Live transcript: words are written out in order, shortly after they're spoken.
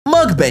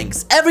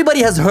Mukbangs.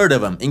 Everybody has heard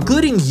of them,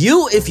 including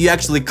you if you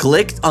actually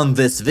clicked on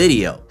this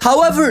video.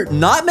 However,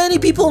 not many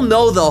people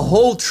know the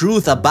whole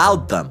truth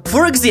about them.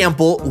 For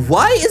example,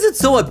 why is it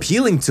so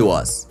appealing to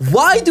us?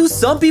 Why do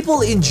some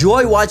people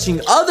enjoy watching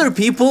other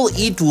people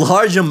eat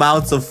large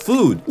amounts of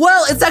food?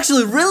 Well, it's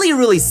actually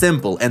really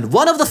simple, and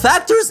one of the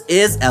factors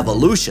is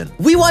evolution.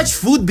 We watch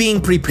food being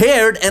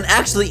prepared and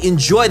actually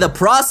enjoy the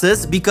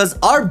process because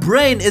our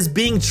brain is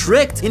being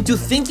tricked into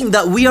thinking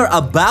that we are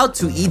about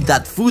to eat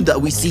that food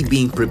that we see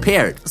being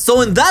prepared.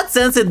 So in that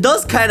sense, it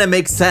does kind of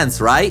make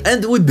sense, right?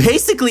 And we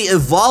basically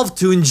evolved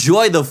to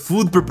enjoy the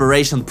food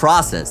preparation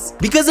process.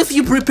 Because if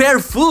you prepare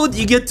food,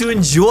 you get to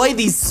enjoy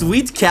these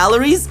sweet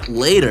calories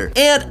later.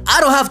 And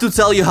I don't have to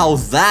tell you how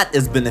that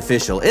is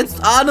beneficial. It's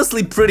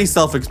honestly pretty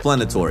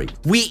self-explanatory.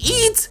 We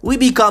eat, we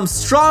become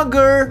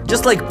stronger,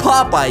 just like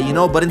Popeye, you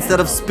know, but instead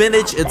of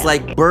spinach, it's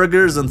like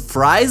burgers and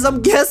fries,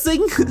 I'm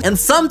guessing. And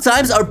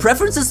sometimes our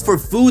preferences for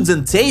foods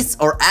and tastes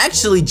are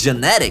actually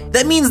genetic.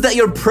 That means that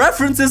your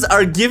preferences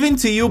are given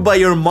to you by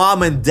your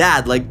mom and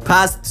dad, like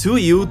passed to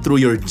you through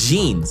your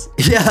genes.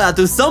 Yeah,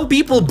 to some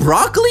people,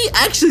 broccoli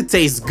actually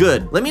tastes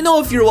good. Let me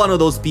know if you're one of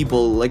those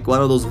people, like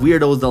one of those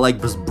weirdos that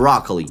like just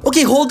broccoli.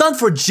 Okay, hold on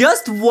for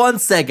just 1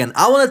 second.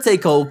 I want to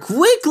take a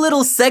quick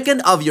little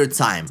second of your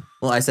time.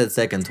 Well, I said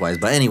second twice,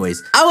 but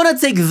anyways, I want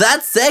to take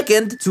that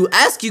second to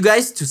ask you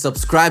guys to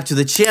subscribe to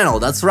the channel.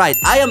 That's right,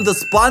 I am the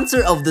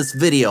sponsor of this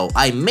video.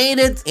 I made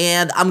it,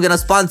 and I'm gonna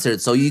sponsor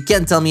it, so you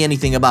can't tell me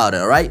anything about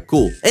it, alright?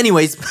 Cool.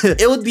 Anyways,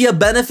 it would be a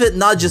benefit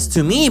not just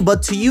to me,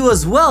 but to you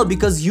as well,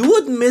 because you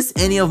wouldn't miss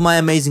any of my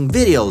amazing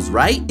videos,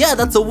 right? Yeah,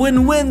 that's a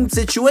win-win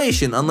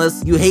situation,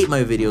 unless you hate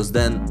my videos,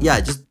 then yeah,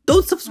 just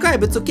don't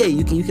subscribe, it's okay,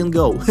 you can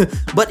go.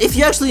 But if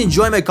you actually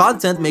enjoy my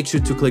content, make sure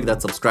to click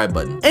that subscribe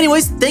button.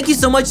 Anyways, thank you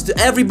so much to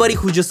everybody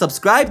who just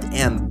subscribed,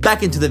 and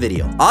back into the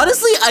video.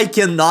 Honestly, I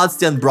cannot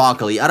stand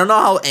broccoli. I don't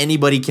know how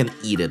anybody can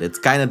eat it. It's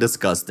kind of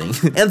disgusting.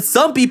 And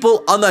some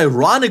people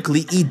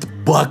unironically eat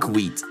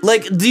buckwheat.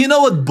 Like, do you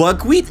know what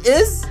buckwheat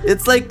is?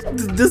 It's like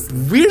this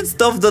weird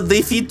stuff that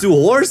they feed to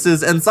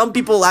horses, and some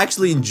people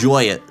actually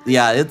enjoy it.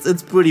 Yeah,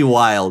 it's pretty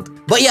wild.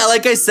 But yeah,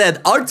 like I said,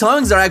 our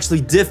tongues are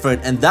actually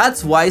different, and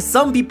that's why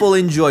some people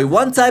enjoy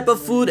one type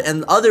of food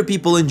and other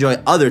people enjoy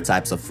other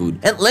types of food.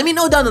 And let me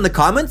know down in the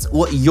comments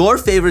what your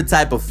favorite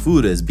type of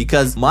food is,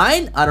 because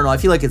mine, I don't know, I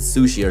feel like it's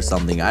sushi or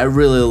something. I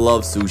really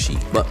love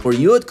sushi. But for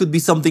you, it could be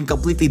something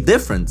completely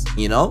different,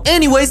 you know?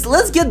 Anyways,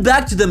 let's get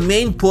back to the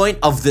main point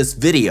of this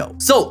video.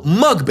 So,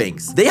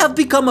 mukbangs. They have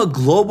become a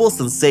global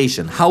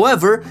sensation.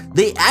 However,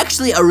 they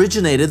actually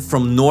originated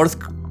from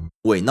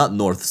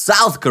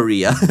South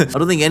Korea. I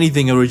don't think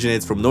anything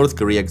originates from North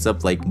Korea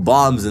except like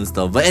bombs and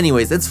stuff. But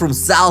anyways, it's from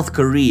South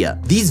Korea.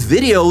 These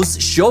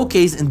videos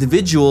showcase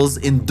individuals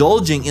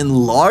indulging in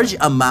large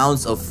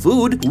amounts of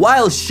food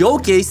while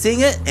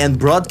showcasing it and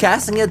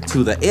broadcasting it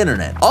to the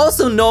internet,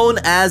 also known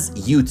as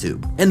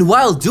YouTube. And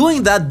while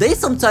doing that, they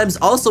sometimes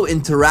also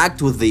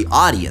interact with the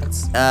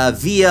audience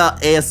via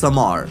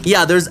ASMR.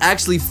 Yeah, there's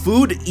actually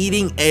food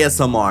eating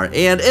ASMR,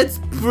 and it's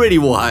pretty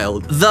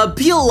wild. The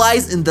appeal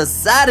lies in the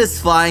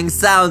satisfying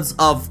sounds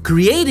of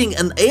creating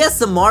an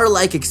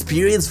ASMR-like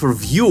experience for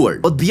viewers.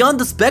 But beyond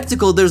the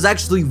spectacle, there's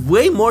actually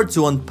way more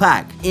to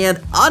unpack.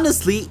 And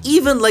honestly,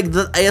 even like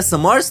the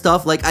ASMR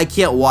stuff, like I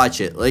can't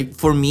watch it. Like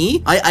for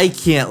me, I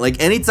can't.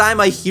 Like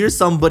anytime I hear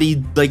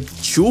somebody like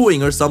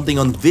chewing or something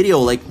on video,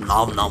 like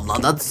no,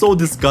 that's so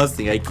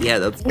disgusting. I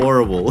can't. That's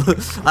horrible.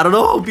 I don't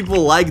know how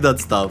people like that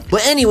stuff.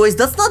 But anyways,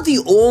 that's not the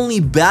only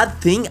bad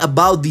thing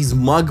about these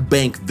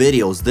mukbang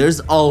videos. There's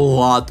a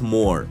lot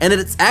more. And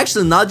it's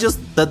actually not just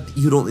that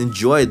you don't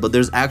enjoy it, but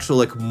there's actual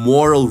like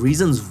moral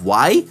reasons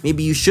why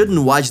maybe you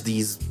shouldn't watch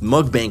these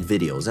mukbang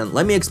videos, and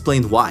let me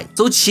explain why.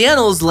 So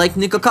channels like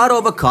Nikocado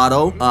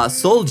Avocado,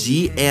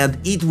 Solji, and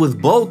Eat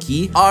with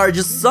Boki are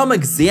just some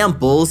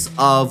examples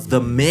of the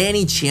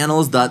many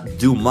channels that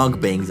do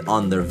mukbangs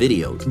on their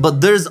videos,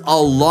 but there's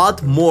a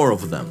lot more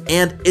of them,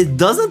 and it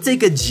doesn't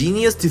take a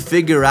genius to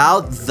figure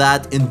out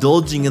that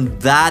indulging in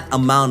that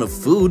amount of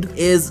food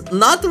is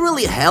not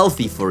really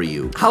healthy for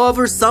you.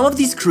 However, some of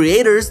these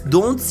creators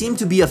don't seem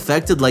to be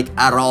affected like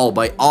at all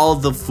by all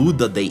the food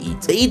that they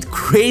eat. They eat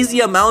crazy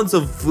amounts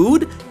of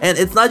food, and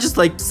it's not just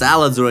like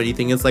salads or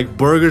anything, it's like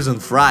burgers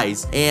and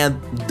fries,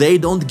 and they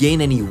don't gain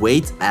any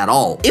weight at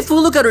all. If we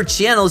look at her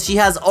channel, she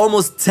has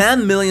almost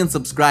 10 million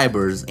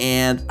subscribers,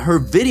 and her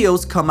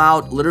videos come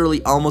out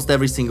literally almost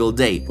every single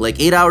day. Like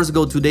 8 hours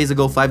ago, 2 days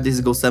ago, 5 days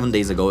ago, 7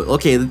 days ago.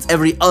 Okay, that's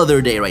every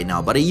other day right now,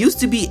 but it used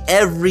to be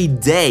every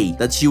day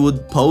that she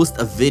would post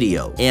a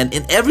video, and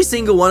in every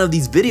single one of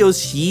these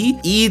videos, she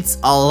eats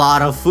a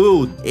lot of food.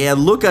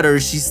 And look at her,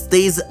 she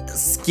stays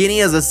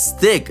skinny as a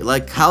stick.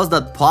 Like, how's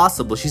that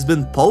possible? She's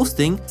been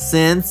posting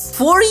since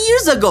 4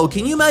 years ago.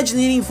 Can you imagine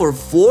eating for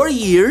 4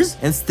 years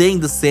and staying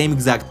the same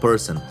exact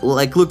person?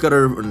 Like, look at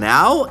her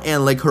now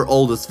and like her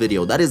oldest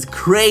video. That is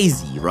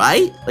crazy,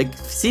 right? Like,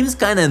 seems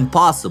kind of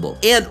impossible.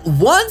 And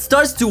one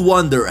starts to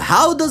wonder,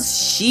 how does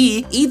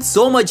she eat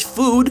so much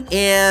food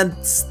and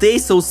stay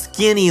so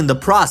skinny in the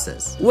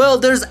process? Well,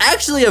 there's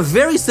actually a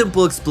very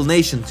simple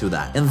explanation to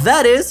that, and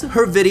that is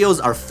her videos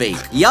are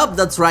fake. Yup,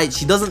 that's right,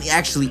 she doesn't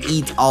actually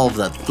eat all of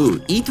that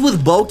food. Eat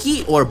with Boki,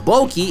 or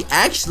Boki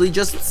actually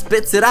just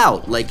spits it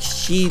out. Like,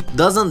 she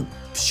doesn't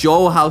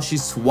show how she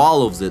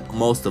swallows it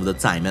most of the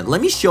time. And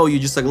let me show you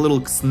just like a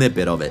little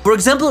snippet of it. For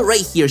example,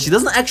 right here, she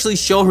doesn't actually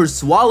show her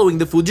swallowing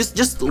the food.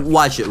 Just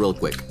watch it real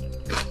quick.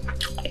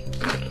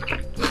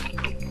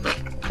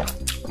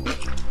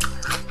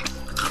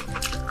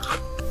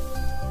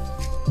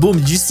 Boom,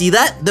 did you see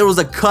that? There was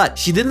a cut.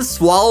 She didn't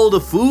swallow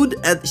the food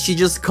and she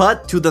just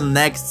cut to the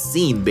next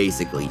scene,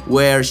 basically,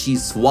 where she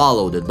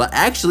swallowed it. But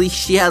actually,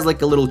 she has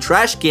like a little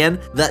trash can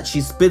that she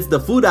spits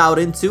the food out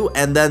into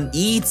and then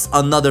eats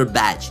another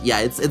batch. Yeah,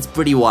 it's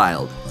pretty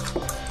wild.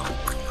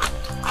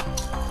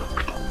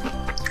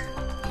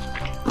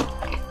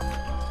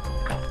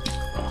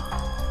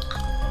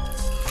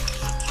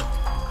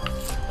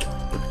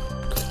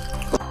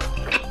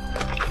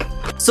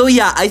 So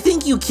yeah, I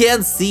think you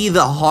can see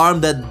the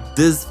harm that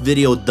this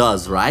video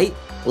does, right?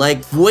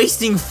 Like,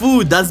 wasting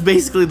food, that's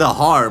basically the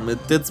harm.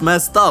 It's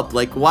messed up.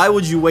 Like, why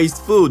would you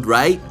waste food,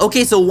 right?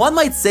 Okay, so one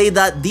might say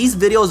that these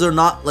videos are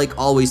not, like,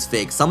 always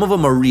fake. Some of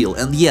them are real,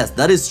 and yes,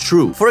 that is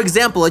true. For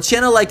example, a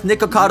channel like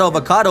Nikocado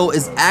Avocado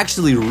is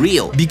actually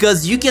real,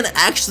 because you can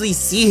actually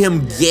see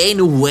him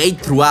gain weight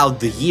throughout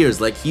the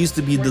years. Like, he used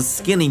to be this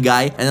skinny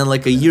guy, and then,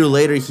 like, a year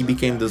later, he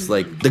became this,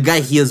 like, the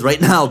guy he is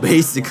right now,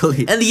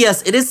 basically. And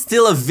yes, it is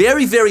still a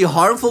very, very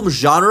harmful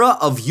genre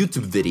of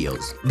YouTube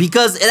videos,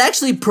 because it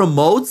actually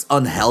promotes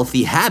unhealthy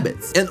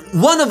habits, and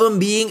one of them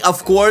being,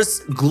 of course,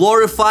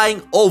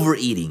 glorifying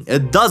overeating.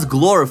 It does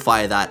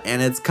glorify that,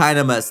 and it's kind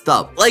of messed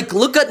up. Like,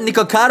 look at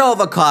Nikocado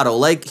Avocado.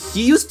 Like,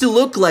 he used to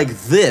look like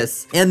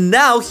this, and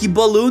now he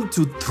ballooned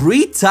to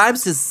 3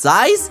 times his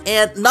size,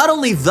 and not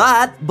only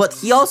that, but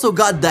he also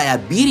got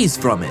diabetes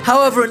from it.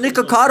 However,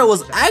 Nikocado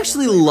was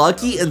actually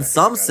lucky in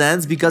some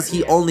sense because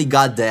he only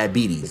got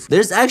diabetes.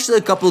 There's actually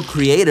a couple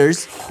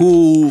creators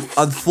who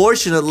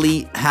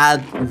unfortunately had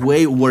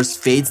way worse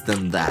fates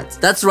than that.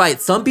 That's right,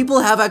 some people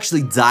have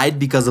actually died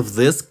because of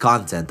this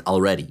content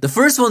already. The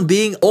first one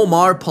being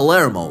Omar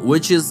Palermo,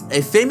 which is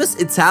a famous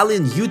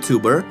Italian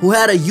YouTuber who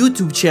had a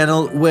YouTube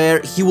channel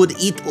where he would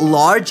eat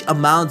large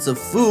amounts of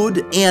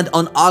food, and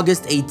on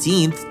August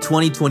 18th,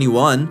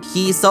 2021,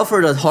 he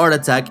suffered a heart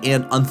attack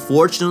and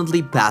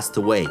unfortunately passed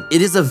away.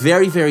 It is a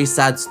very, very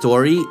sad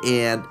story,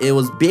 and it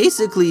was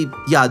basically,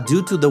 yeah,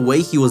 due to the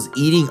way he was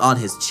eating on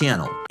his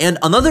channel. And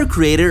another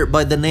creator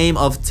by the name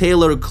of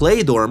Taylor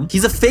Claydorm,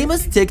 he's a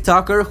famous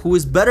TikToker who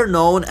is better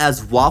known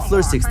as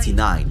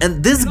Waffler69.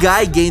 And this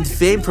guy gained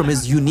fame from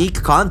his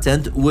unique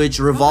content, which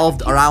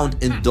revolved around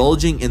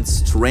indulging in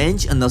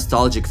strange and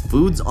nostalgic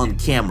foods on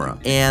camera.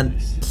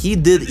 And he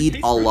did eat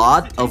a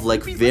lot of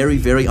like very,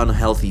 very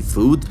unhealthy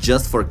food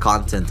just for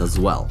content as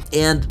well.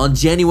 And on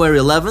January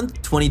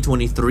 11th,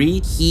 2023,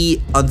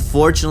 he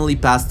unfortunately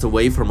passed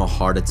away from a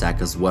heart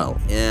attack as well.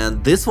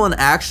 And this one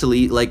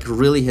actually like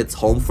really hits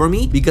home for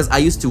me because I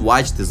used to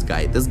watch this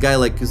guy. This guy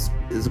like is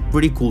a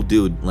pretty cool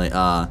dude. Like,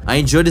 I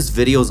enjoyed his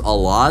videos a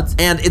lot,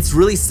 and it's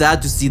really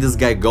sad to see this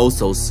guy go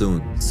so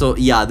soon. So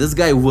yeah, this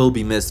guy will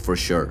be missed for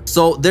sure.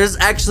 So there's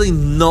actually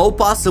no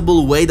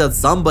possible way that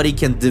somebody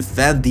can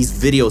defend these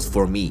videos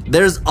for me.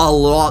 There's a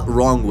lot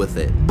wrong with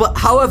it. But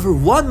however,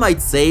 one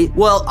might say,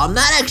 well, I'm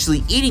not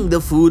actually eating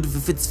the food.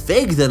 If it's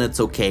fake, then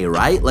it's okay,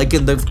 right? Like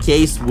in the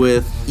case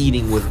with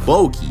eating with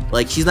Boki.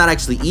 Like, she's not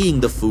actually eating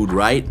the food,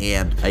 right?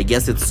 And I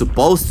guess it's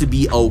supposed to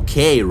be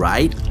okay,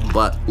 right?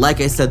 But like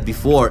I said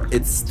before,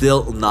 it's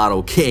still not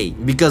okay,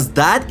 because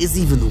that is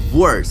even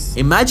worse.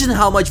 Imagine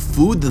how much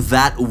food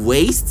that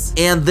wastes,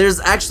 and there's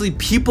actually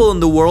people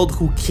in the world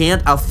who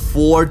can't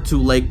afford to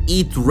like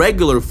eat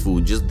regular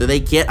food, just that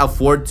they can't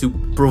afford to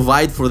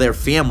provide for their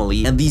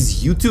family. And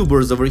these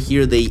YouTubers over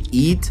here, they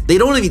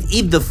don't even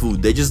eat the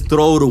food, they just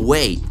throw it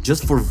away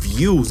just for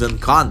views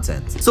and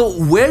content. So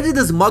where did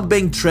this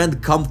mukbang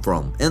trend come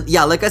from? And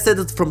yeah, like I said,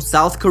 it's from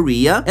South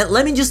Korea, and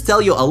let me just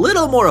tell you a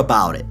little more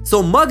about it.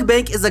 So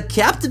mukbang is a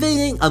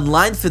captivating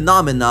online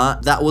phenomena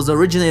that was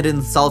originated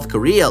in South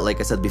Korea, like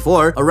I said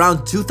before,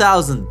 around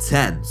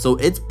 2010. So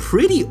it's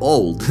pretty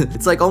old.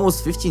 It's like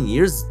almost 15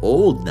 years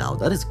old now.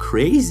 That is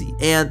crazy.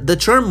 And the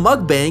term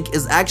mukbang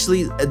is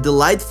actually a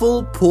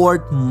delightful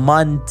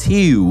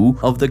portmanteau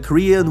of the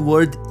Korean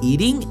word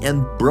eating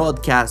and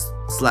broadcast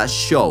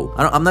show.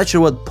 I'm not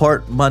sure what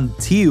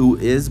portmanteau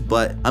is,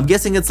 but I'm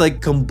guessing it's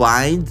like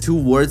combined, two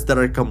words that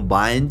are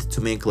combined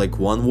to make like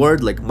one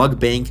word. Like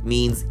mukbang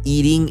means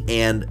eating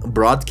and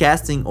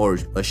broadcasting or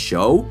a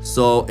show,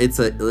 so it's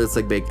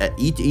like an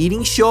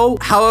eating show.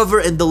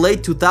 However, in the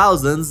late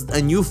 2000s,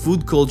 a new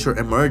food culture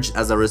emerged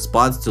as a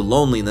response to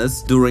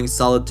loneliness during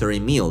solitary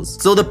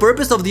meals. So the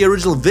purpose of the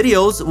original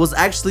videos was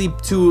actually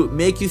to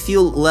make you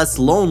feel less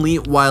lonely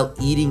while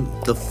eating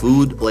the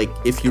food, like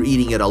if you're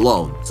eating it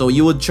alone. So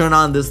you would turn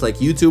on this like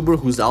YouTuber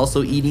who's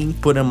also eating,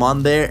 put him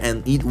on there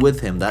and eat with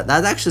him. That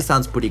actually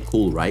sounds pretty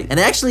cool, right? And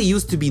it actually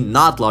used to be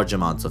not large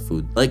amounts of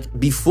food. Like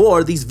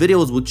before, these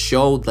videos would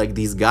show like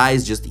these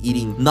guys just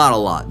eating not a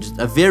lot, just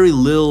a very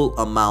little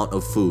amount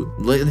of food,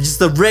 like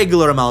just a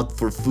regular amount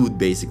for food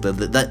basically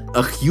that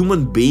a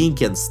human being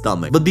can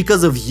stomach. But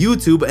because of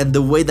YouTube and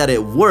the way that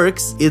it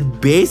works,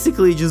 it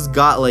basically just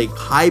got like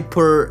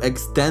hyper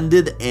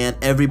extended and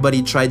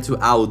everybody tried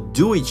to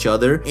outdo each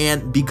other,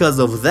 and because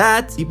of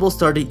that people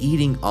started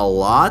eating a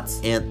lot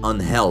and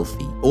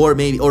unhealthy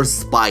or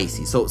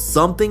spicy. So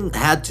something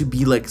had to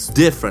be like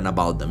different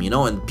about them, you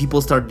know, and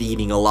people started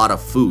eating a lot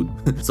of food.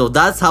 So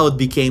that's how it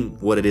became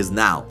what it is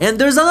now. And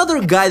there's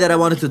another guy that I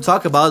wanted to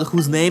talk about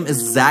whose name is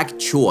Zach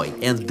Choi,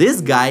 and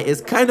this guy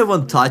is kind of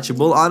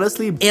untouchable,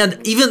 honestly. And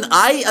even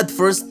I at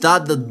first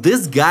thought that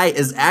this guy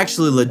is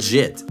actually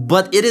legit,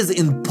 but it is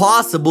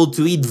impossible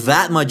to eat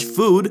that much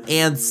food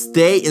and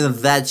stay in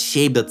that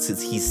shape that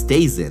he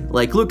stays in.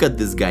 Like, look at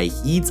this guy.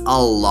 He eats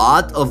a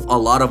lot of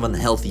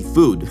unhealthy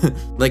food.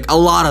 Like a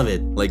lot of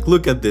it. Like,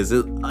 look at this.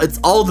 It's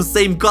all the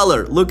same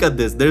color. Look at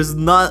this. There's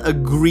not a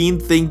green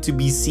thing to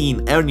be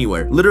seen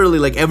anywhere. Literally,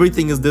 like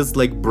everything is this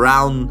like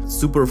brown,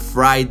 super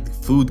fried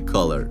food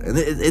color, and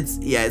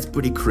it's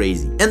pretty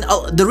crazy. And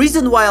the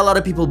reason why a lot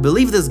of people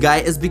believe this guy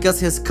is because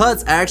his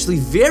cuts are actually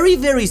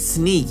very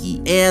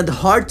sneaky and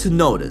hard to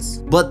notice,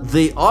 but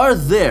they are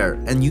there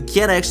and you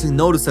can't actually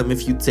notice them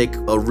if you take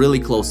a really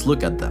close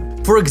look at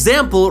them. For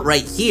example,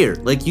 right here,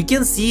 like you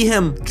can see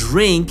him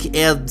drink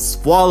and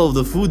swallow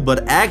the food,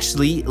 but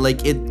actually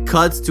like it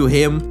cuts to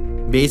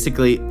him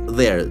basically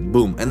there,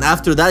 boom, and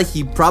after that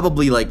he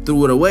probably like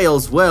threw it away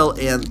as well,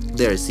 and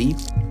there, see,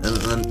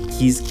 and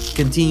he's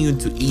continuing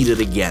to eat it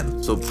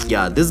again. So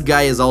yeah, this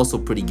guy is also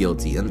pretty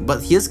guilty,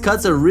 but his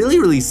cuts are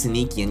really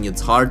sneaky and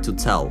it's hard to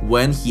tell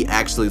when he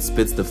actually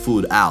spits the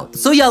food out.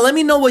 So yeah, let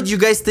me know what you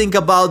guys think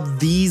about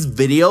these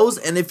videos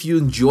and if you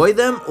enjoy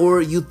them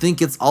or you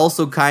think it's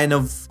also kind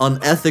of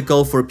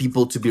unethical for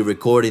people to be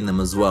recording them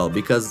as well,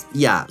 because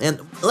yeah.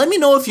 And let me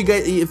know if you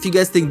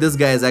guys think this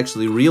guy is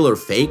actually real or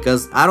fake,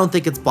 because I don't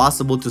think it's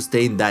possible to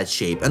stay in that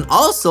shape. And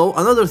also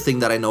another thing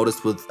that I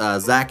noticed with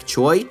Zach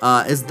Choi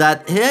is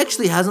that he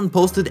actually hasn't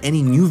posted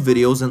any new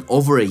videos in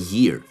over a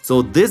year.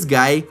 So this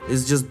guy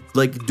is just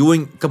like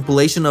doing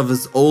compilation of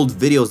his old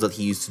videos that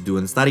he used to do,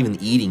 and it's not even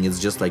eating, it's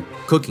just like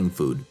cooking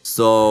food.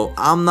 So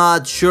I'm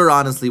not sure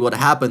honestly what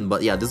happened,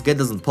 but yeah, this guy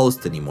doesn't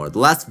post anymore. The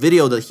last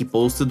video that he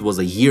posted was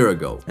a year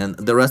ago, and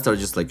the rest are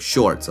just like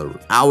shorts, or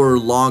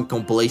hour-long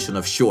compilation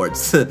of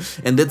shorts.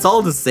 And it's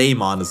all the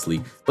same,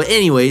 honestly. But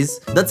anyways,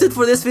 that's it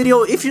for this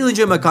video. If you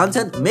enjoy my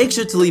content, make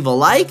sure to leave a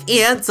like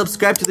and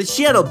subscribe to the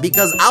channel,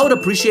 because I would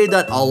appreciate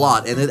that a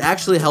lot, and it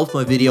actually helps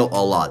my video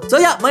a lot. So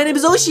yeah, my name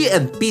is Oushe,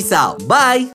 and peace out. Bye!